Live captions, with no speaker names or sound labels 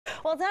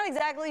Well, it's not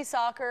exactly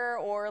soccer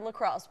or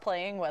lacrosse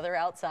playing weather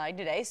outside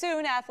today.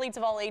 Soon, athletes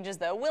of all ages,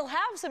 though, will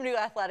have some new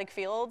athletic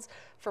fields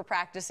for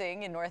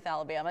practicing in North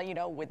Alabama,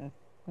 when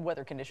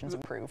weather conditions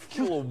improve.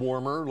 A little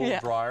warmer, a little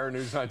drier.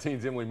 News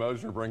 19's Emily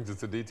Mosner brings us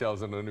the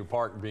details on a new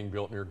park being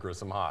built near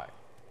Grissom High.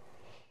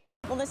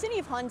 Well, the city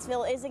of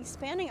Huntsville is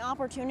expanding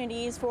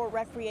opportunities for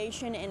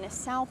recreation in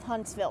South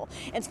Huntsville.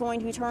 It's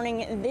going to be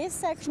turning this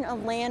section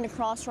of land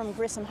across from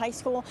Grissom High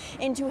School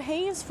into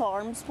Hayes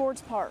Farm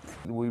Sports Park.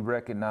 We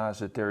recognize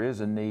that there is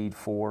a need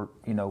for,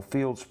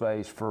 field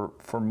space for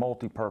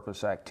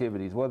multi-purpose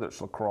activities, whether it's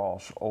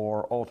lacrosse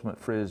or ultimate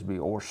frisbee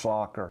or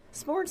soccer.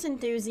 Sports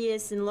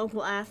enthusiasts and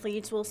local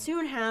athletes will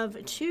soon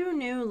have 2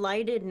 new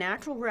lighted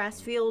natural grass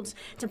fields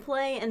to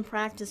play and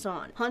practice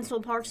on.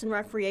 Huntsville Parks and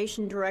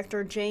Recreation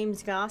Director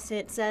James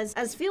Gossett says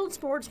as field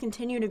sports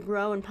continue to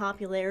grow in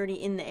popularity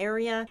in the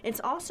area, it's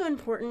also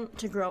important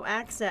to grow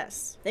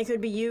access. They could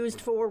be used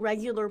for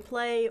regular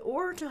play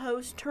or to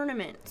host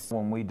tournaments.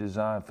 When we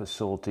design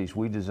facilities,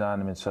 we design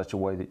them in such a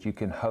way that you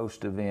can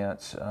host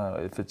events,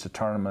 if it's a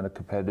tournament, a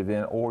competitive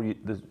event, or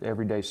the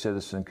everyday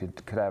citizen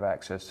could have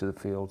access to the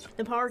fields.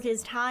 The park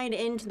is tied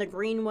into the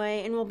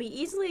greenway and will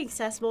be easily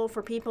accessible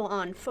for people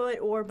on foot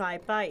or by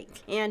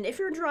bike. And if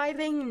you're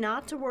driving,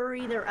 not to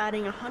worry, they're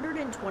adding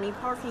 120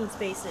 parking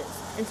spaces.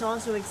 It's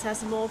also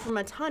accessible from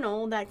a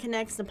tunnel that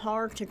connects the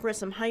park to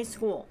Grissom High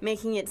School,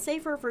 making it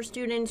safer for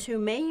students who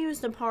may use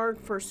the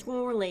park for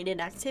school-related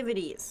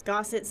activities.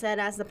 Gossett said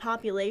as the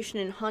population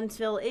in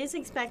Huntsville is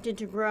expected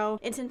to grow,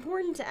 it's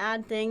important to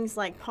add things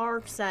like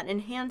parks that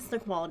enhance the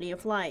quality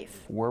of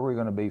life. Where are we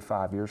going to be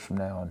 5 years from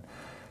now? And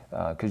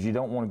because you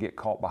don't want to get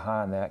caught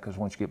behind that, because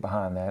once you get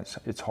behind that,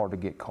 it's hard to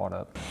get caught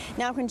up.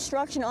 Now,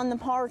 construction on the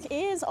park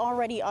is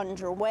already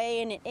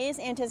underway, and it is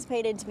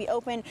anticipated to be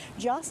open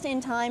just in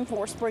time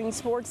for spring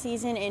sports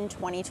season in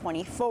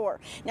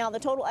 2024. Now, the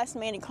total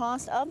estimated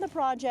cost of the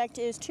project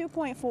is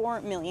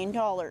 $2.4 million.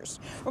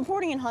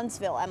 Reporting in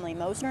Huntsville, Emily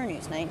Mosner,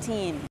 News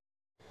 19.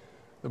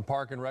 The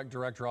Park and Rec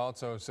Director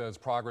also says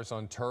progress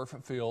on turf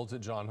fields at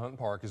John Hunt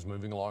Park is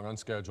moving along on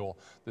schedule.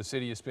 The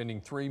city is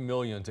spending $3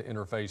 million to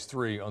enter Phase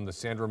 3 on the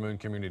Sandra Moon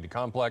Community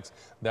Complex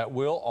that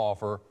will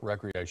offer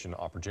recreation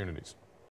opportunities.